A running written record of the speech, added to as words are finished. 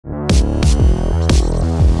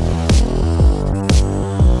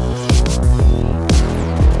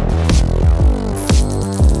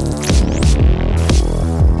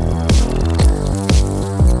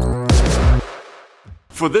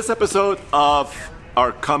For this episode of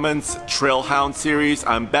our Cummins TrailHound series,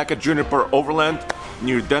 I'm back at Juniper Overland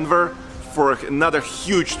near Denver for another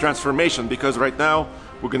huge transformation, because right now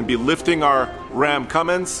we're going to be lifting our Ram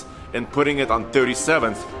Cummins and putting it on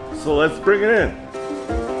 37s. So let's bring it in.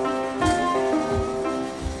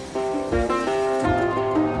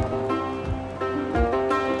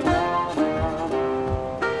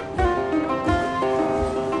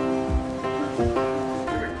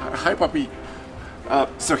 Hi, puppy.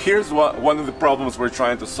 So here's one of the problems we're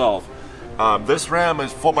trying to solve. This Ram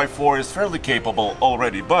is 4x4 is fairly capable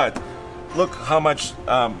already, but look how much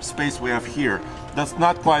space we have here. That's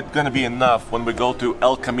not quite going to be enough when we go to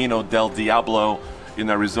El Camino del Diablo in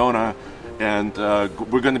Arizona, and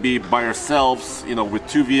we're going to be by ourselves, you know, with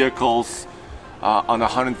two vehicles on a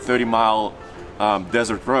 130-mile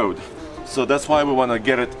desert road. So that's why we want to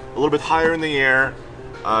get it a little bit higher in the air,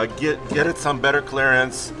 get it some better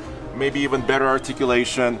clearance, maybe even better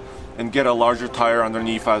articulation, and get a larger tire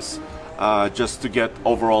underneath us, just to get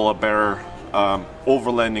overall a better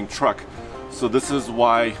overlanding truck. So this is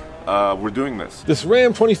why we're doing this. This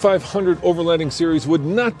Ram 2500 overlanding series would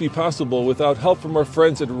not be possible without help from our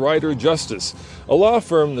friends at Rider Justice, a law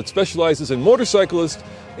firm that specializes in motorcyclists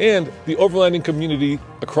and the overlanding community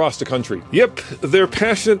across the country. Yep, they're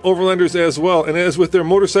passionate overlanders as well, and as with their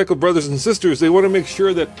motorcycle brothers and sisters, they want to make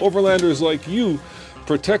sure that overlanders like you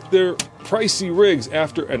protect their pricey rigs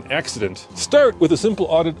after an accident. Start with a simple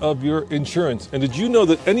audit of your insurance. And did you know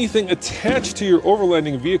that anything attached to your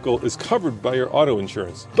overlanding vehicle is covered by your auto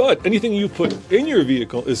insurance? But anything you put in your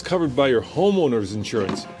vehicle is covered by your homeowner's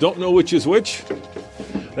insurance. Don't know which is which?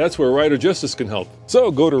 That's where Rider Justice can help. So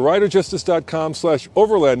go to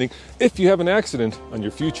riderjustice.com/overlanding if you have an accident on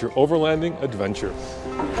your future overlanding adventure.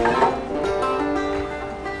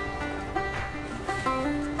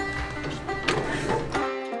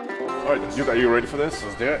 All right, are you ready for this?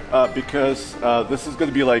 Let's do it. Because this is going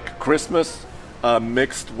to be like Christmas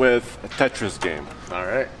mixed with a Tetris game. All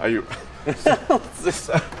right. Are you? Let's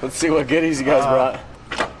see what goodies you guys brought.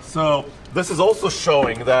 So this is also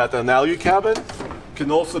showing that an LU cabin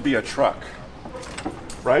can also be a truck,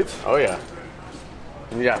 right? Oh yeah.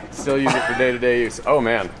 Yeah, still use it for day-to-day use. Oh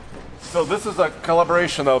man. So this is a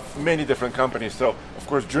collaboration of many different companies. So of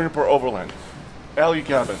course Juniper Overland, LU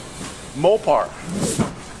cabin, Mopar.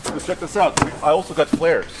 Let's check this out. I also got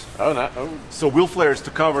flares. Oh, not. Oh. So wheel flares to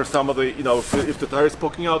cover some of the, you know, if the tire is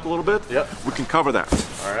poking out a little bit, yep, we can cover that.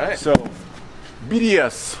 All right. So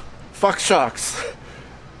BDS, Fox Shocks,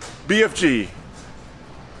 BFG,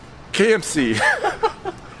 KMC.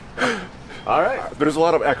 All right. There's a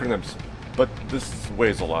lot of acronyms, but this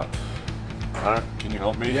weighs a lot. All right. Can you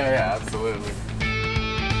help me? Yeah, absolutely.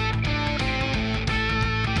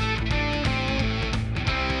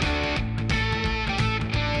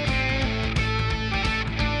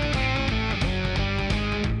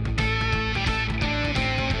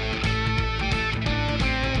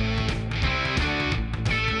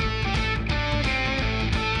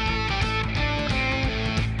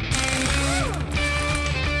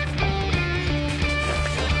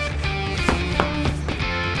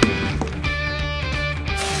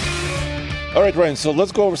 All right, Ryan, so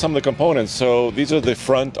let's go over some of the components. So these are the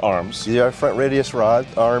front arms. These are front radius rod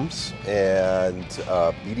arms and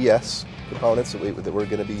BDS components that we're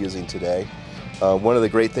going to be using today. One of the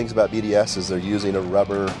great things about BDS is they're using a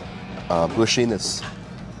rubber bushing that's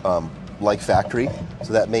like factory,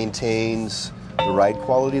 so that maintains the ride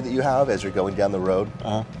quality that you have as you're going down the road.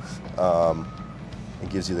 It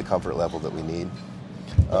gives you the comfort level that we need.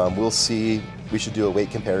 We'll see. We should do a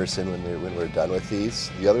weight comparison when we're done with these.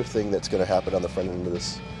 The other thing that's going to happen on the front end of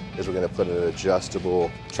this is we're going to put an adjustable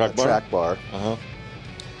track bar.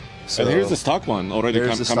 So, and here's the stock one already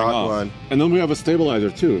coming off. One. And then we have a stabilizer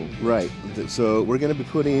too. Right. So we're going to be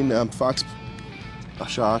putting Fox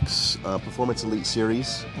Shocks Performance Elite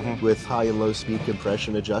Series with high and low speed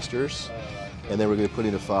compression adjusters. And then we're going to be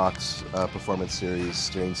putting a Fox Performance Series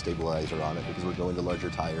steering stabilizer on it because we're going to larger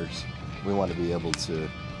tires. We want to be able to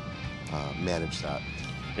manage that.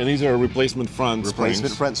 And these are replacement front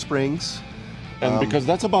springs. And because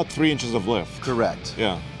that's about 3 inches of lift. Correct.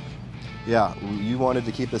 Yeah. Yeah, you wanted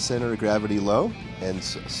to keep the center of gravity low, and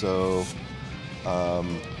so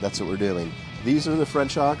that's what we're doing. These are the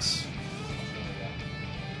front shocks,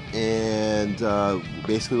 and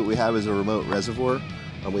basically what we have is a remote reservoir.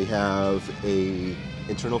 We have a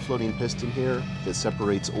internal floating piston here that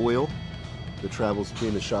separates oil that travels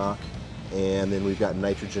between the shock, and then we've got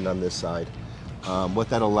nitrogen on this side. What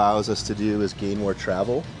that allows us to do is gain more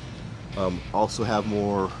travel, also have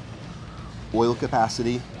more oil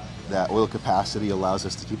capacity, that oil capacity allows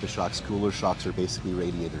us to keep the shocks cooler. Shocks are basically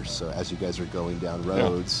radiators, so as you guys are going down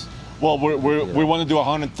roads. Well, we want to do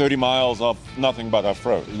 130 miles of nothing but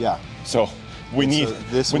off-road. Yeah. So we need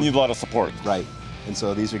a lot of support. Right. And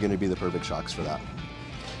so these are going to be the perfect shocks for that.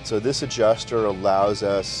 So this adjuster allows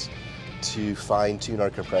us to fine-tune our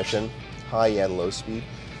compression, high and low speed.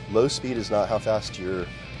 Low speed is not how fast you're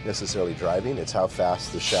necessarily driving, it's how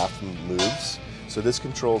fast the shaft moves. So this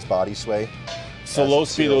controls body sway. So low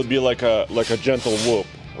speed would be like a gentle whoop,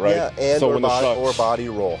 right? Yeah, and so or body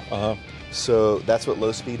roll. So that's what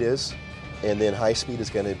low speed is. And then high speed is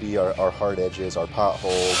going to be our hard edges, our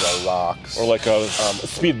potholes, our rocks. Or like a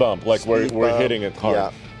speed bump, like we're hitting it hard.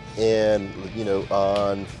 Yeah, and you know,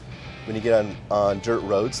 when you get on dirt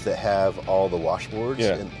roads that have all the washboards,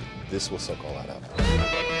 and this will soak all that up.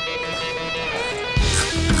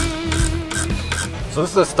 So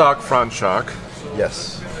this is a stock front shock.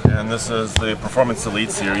 Yes. And this is the Performance Elite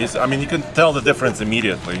series. I mean, you can tell the difference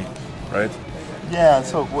immediately, right? Yeah,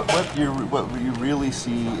 so what you really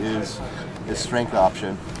see is strength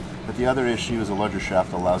option, but the other issue is a larger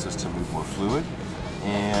shaft allows us to move more fluid,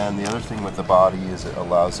 and the other thing with the body is it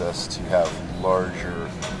allows us to have larger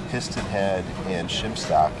piston head and shim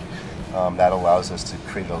stock. That allows us to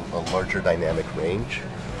create a larger dynamic range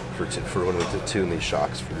for when we tune these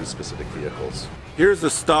shocks for these specific vehicles. Here's the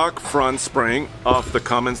stock front spring of the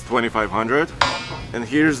Cummins 2500, and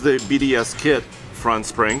here's the BDS kit front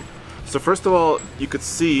spring. So first of all, you could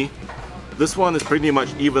see this one is pretty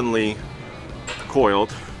much evenly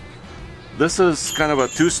coiled. This is kind of a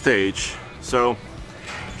two-stage. So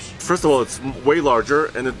first of all, it's way larger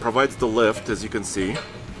and it provides the lift, as you can see.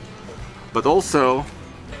 But also,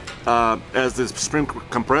 as the spring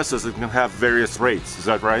compresses, it can have various rates. Is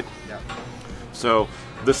that right? Yeah. So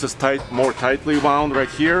this is more tightly wound right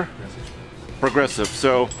here. Progressive.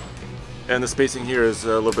 So, and the spacing here is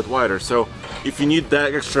a little bit wider. So if you need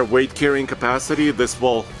that extra weight carrying capacity, this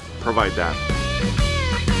will provide that.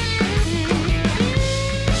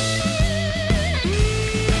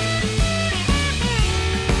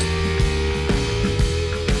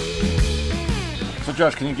 So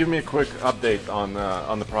Josh, can you give me a quick update on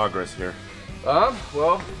the progress here?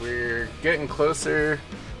 Well, we're getting closer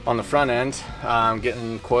on the front end,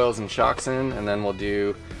 getting coils and shocks in, and then we'll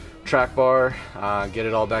do track bar, get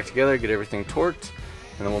it all back together, get everything torqued,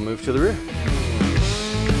 and then we'll move to the rear.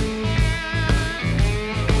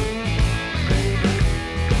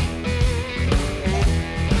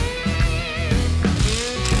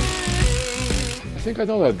 I think I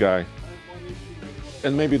know that guy,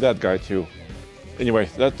 and maybe that guy too. Anyway,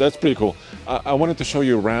 that's pretty cool. I wanted to show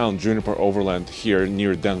you around Juniper Overland here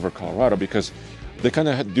near Denver, Colorado, because they kind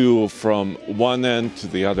of do from one end to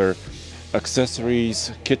the other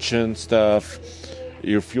accessories, kitchen stuff,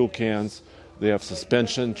 your fuel cans. They have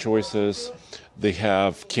suspension choices. They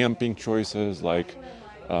have camping choices like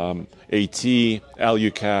AT,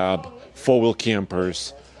 LU cab, four-wheel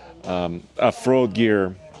campers, off-road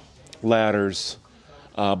gear, ladders.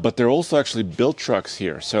 But they're also actually built trucks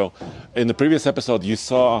here. So in the previous episode, you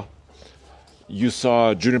saw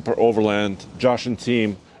Juniper Overland, Josh and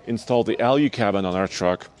team installed the LU cabin on our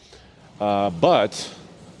truck. But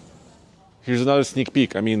here's another sneak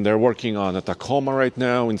peek. I mean, they're working on a Tacoma right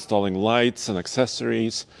now, installing lights and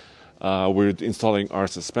accessories. We're installing our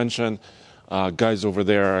suspension. Guys over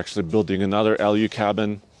there are actually building another LU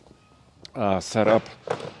cabin setup,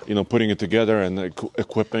 putting it together and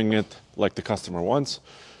equipping it like the customer wants.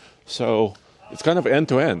 So it's kind of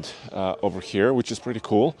end-to-end over here, which is pretty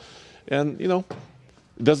cool. And,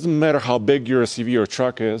 it doesn't matter how big your SUV or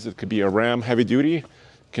truck is. It could be a Ram heavy duty, it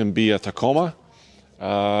can be a Tacoma.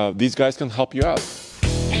 These guys can help you out.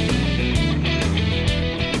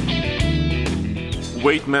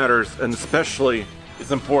 Weight matters, and especially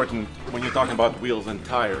it's important when you're talking about wheels and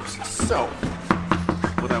tires. So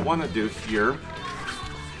what I want to do here,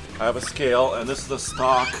 I have a scale, and this is the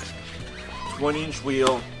stock 20-inch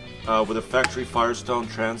wheel with a factory Firestone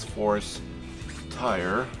Transforce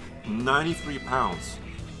tire, 93 pounds.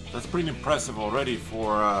 That's pretty impressive already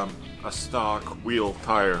for a stock wheel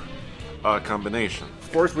tire combination.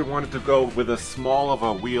 Of course, we wanted to go with as small of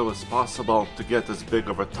a wheel as possible to get as big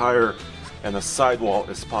of a tire and a sidewall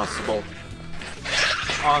as possible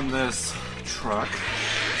on this truck.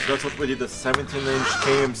 So that's what we did, a 17-inch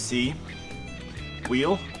KMC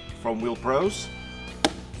wheel from Wheel Pros.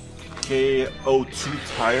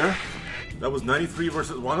 KO2 tire. That was 93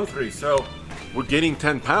 versus 103, so we're gaining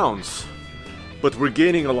 10 pounds, but we're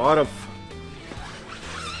gaining a lot of,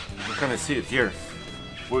 you kind of see it here,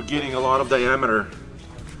 we're getting a lot of diameter.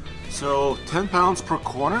 So 10 pounds per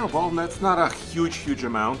corner, well, that's not a huge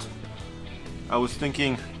amount. I was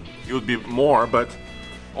thinking it would be more, but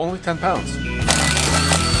only 10 pounds.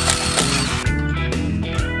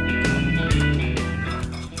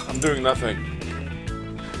 I'm doing nothing.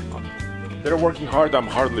 They're working hard, I'm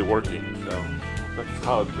hardly working, so that's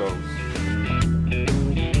how it goes.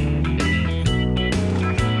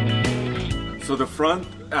 So the front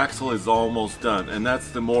axle is almost done, and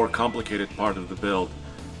that's the more complicated part of the build.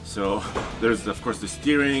 So there's of course the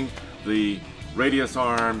steering, the radius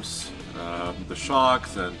arms, the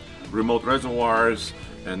shocks and remote reservoirs,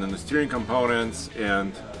 and then the steering components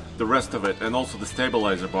and the rest of it, and also the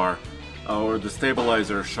stabilizer bar or the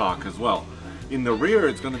stabilizer shock as well. In the rear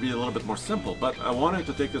it's going to be a little bit more simple, but I wanted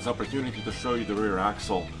to take this opportunity to show you the rear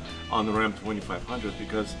axle on the Ram 2500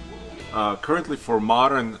 because currently for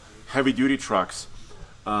modern heavy-duty trucks,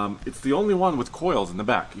 it's the only one with coils in the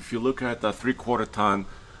back. If you look at a 3/4 ton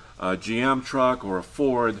GM truck or a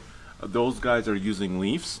Ford, those guys are using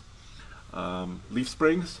leaf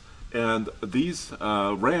springs, and these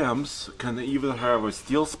Rams can either have a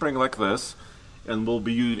steel spring like this, and we'll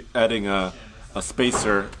be adding a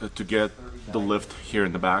spacer to get the lift here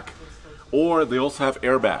in the back, or they also have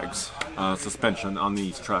airbags suspension on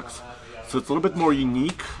these trucks. So it's a little bit more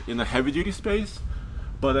unique in the heavy-duty space,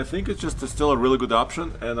 but I think it's just still a really good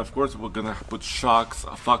option, and of course we're gonna put shocks,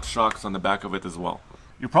 Fox shocks on the back of it as well.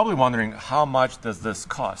 You're probably wondering, how much does this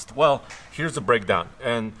cost? Well, here's the breakdown,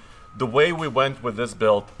 and the way we went with this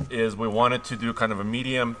build is we wanted to do kind of a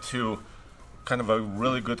medium to kind of a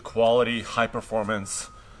really good quality, high performance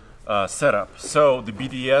setup. So the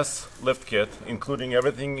BDS lift kit, including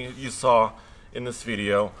everything you saw in this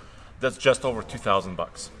video, that's just over 2,000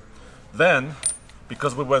 bucks. Then,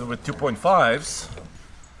 because we went with 2.5s,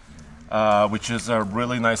 which is a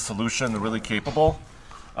really nice solution, really capable.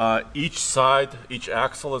 Each side, each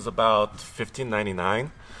axle is about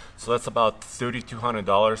 $1,599, so that's about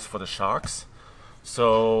 $3,200 for the shocks.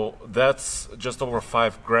 So that's just over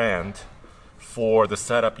 $5,000 for the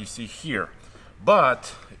setup you see here.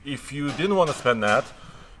 But if you didn't want to spend that,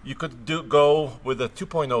 you could go with a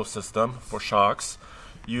 2.0 system for shocks.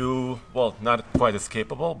 Well, not quite as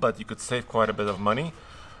capable, but you could save quite a bit of money.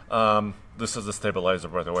 This is the stabilizer,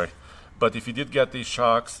 by the way. But if you did get these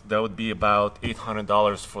shocks, that would be about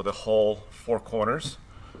 $800 for the whole 4 corners.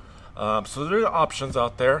 So there are options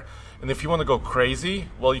out there. And if you want to go crazy,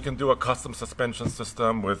 well, you can do a custom suspension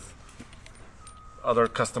system with other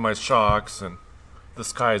customized shocks, and the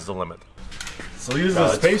sky is the limit. So these are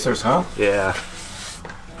the spacers, huh? Yeah.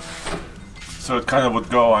 So it kind of would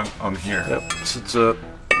go on here. Yep. So it's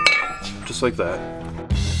just like that.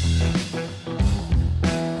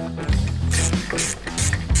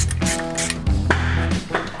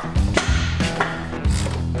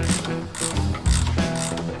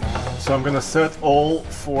 So I'm gonna set all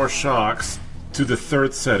 4 shocks to the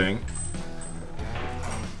 3rd setting.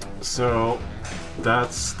 So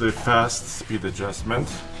that's the fast speed adjustment.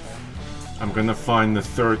 I'm gonna find the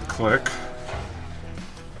 3rd click.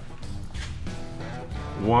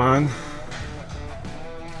 1,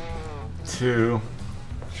 2,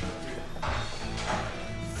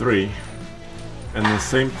 3. And the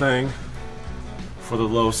same thing for the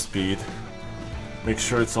low speed. Make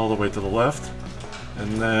sure it's all the way to the left.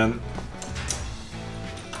 And then,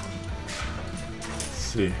 let's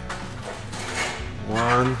see,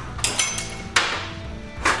 1,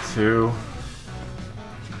 2,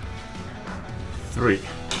 3.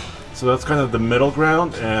 So that's kind of the middle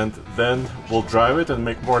ground, and then we'll drive it and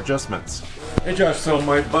make more adjustments. Hey Josh, so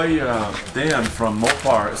my buddy Dan from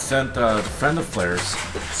Mopar sent a friend of flares.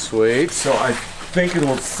 Sweet. So I think it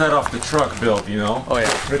will set off the truck build, you know? Oh yeah.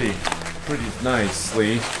 Pretty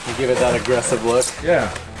nicely. You give it that aggressive look. Yeah.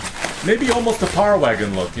 Maybe almost a Power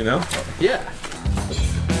Wagon look, you know? Yeah.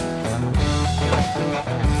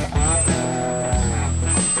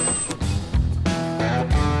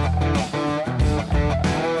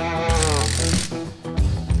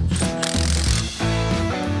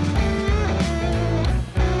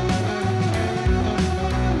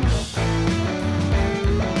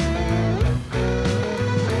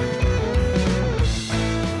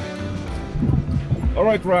 All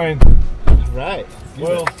right, Ryan. Right.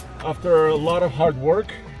 Well, after a lot of hard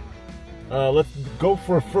work, let's go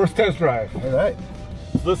for a first test drive. All right.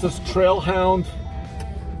 So this is TrailHound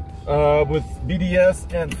with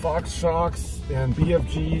BDS and Fox shocks and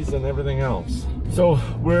BFGs and everything else. So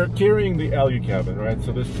we're carrying the LU cabin, right?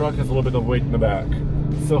 So this truck has a little bit of weight in the back.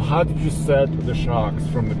 So how did you set the shocks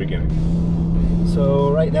from the beginning?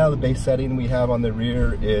 So right now the base setting we have on the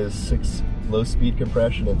rear is 6 low-speed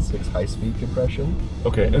compression and 6 high-speed compression.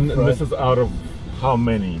 Okay, and this is out of how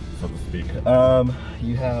many, so to speak?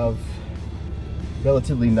 You have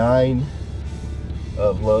relatively 9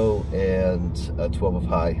 of low and 12 of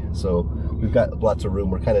high. So we've got lots of room.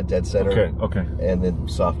 We're kind of dead center. Okay. And then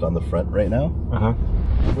soft on the front right now.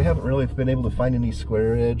 We haven't really been able to find any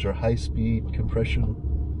square edge or high speed compression.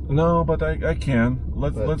 No, but I can.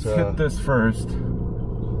 Let's hit this first.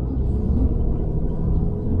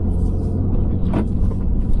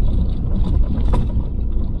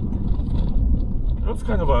 That's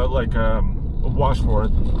kind of like a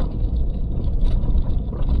washboard.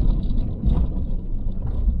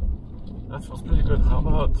 That feels pretty good. How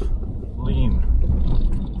about lean?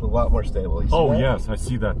 It's a lot more stable. Oh yes, I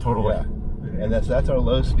see that totally. Yeah. And that's our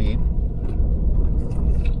low speed.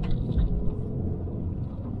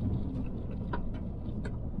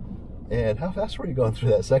 And how fast were you going through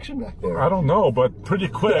that section back there? I don't know, but pretty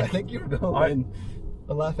quick. Yeah, I think you were going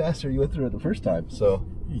a lot faster than you went through it the first time. So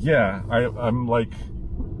yeah, I'm like.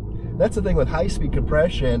 That's the thing with high-speed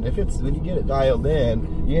compression. When you get it dialed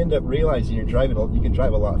in, you end up realizing you can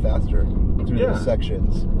drive a lot faster through those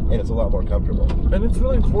sections, and it's a lot more comfortable. And it's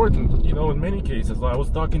really important, you know. In many cases, I was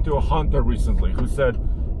talking to a hunter recently who said,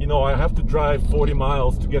 you know, I have to drive 40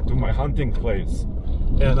 miles to get to my hunting place,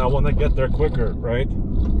 and I want to get there quicker, right?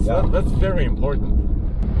 So that's very important.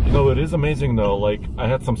 You know, it is amazing though. Like I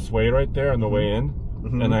had some sway right there on the way in,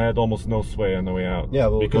 and I had almost no sway on the way out. Yeah,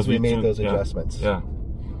 well, because we made those adjustments.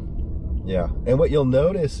 Yeah, and what you'll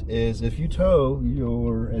notice is if you tow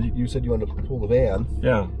as you said you want to pull the van.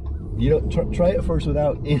 Yeah. You don't try it first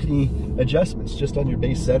without any adjustments, just on your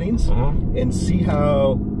base settings, and see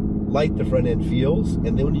how light the front end feels,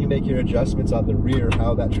 and then when you make your adjustments on the rear,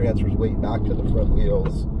 how that transfers weight back to the front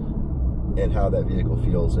wheels, and how that vehicle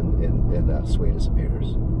feels, and sway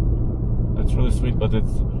disappears. That's really sweet, but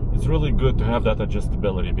it's really good to have that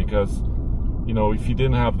adjustability because, you know, if you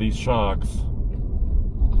didn't have these shocks,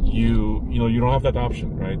 you don't have that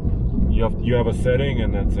option, right? You have a setting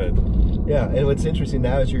and that's it. Yeah, and what's interesting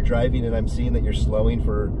now is you're driving and I'm seeing that you're slowing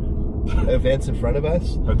for events in front of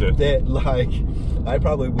us. I did. That like I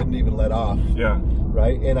probably wouldn't even let off. Yeah.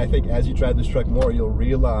 Right? And I think as you drive this truck more, you'll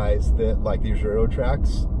realize that like these railroad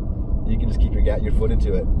tracks, you can just keep your foot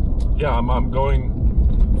into it. Yeah, I'm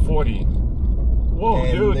going 40. Whoa,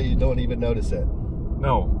 and dude! You don't even notice it.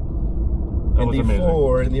 No. That was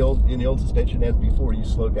before, amazing. in the old suspension as before, you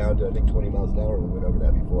slowed down to I think 20 miles an hour when we went over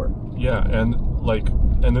that before. Yeah, and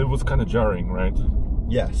it was kind of jarring, right?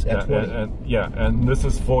 Yes, at 20. And this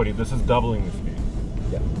is 40. This is doubling the speed.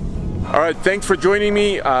 Yeah. All right, thanks for joining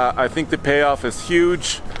me. I think the payoff is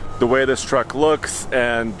huge. The way this truck looks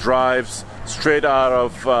and drives straight out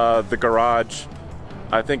of the garage,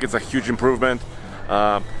 I think it's a huge improvement.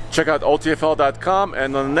 Check out otfl.com,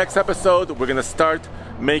 and on the next episode, we're gonna start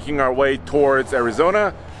making our way towards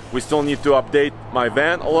Arizona. We still need to update my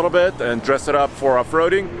van a little bit and dress it up for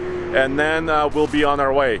off-roading, and then we'll be on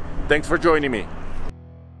our way. Thanks for joining me.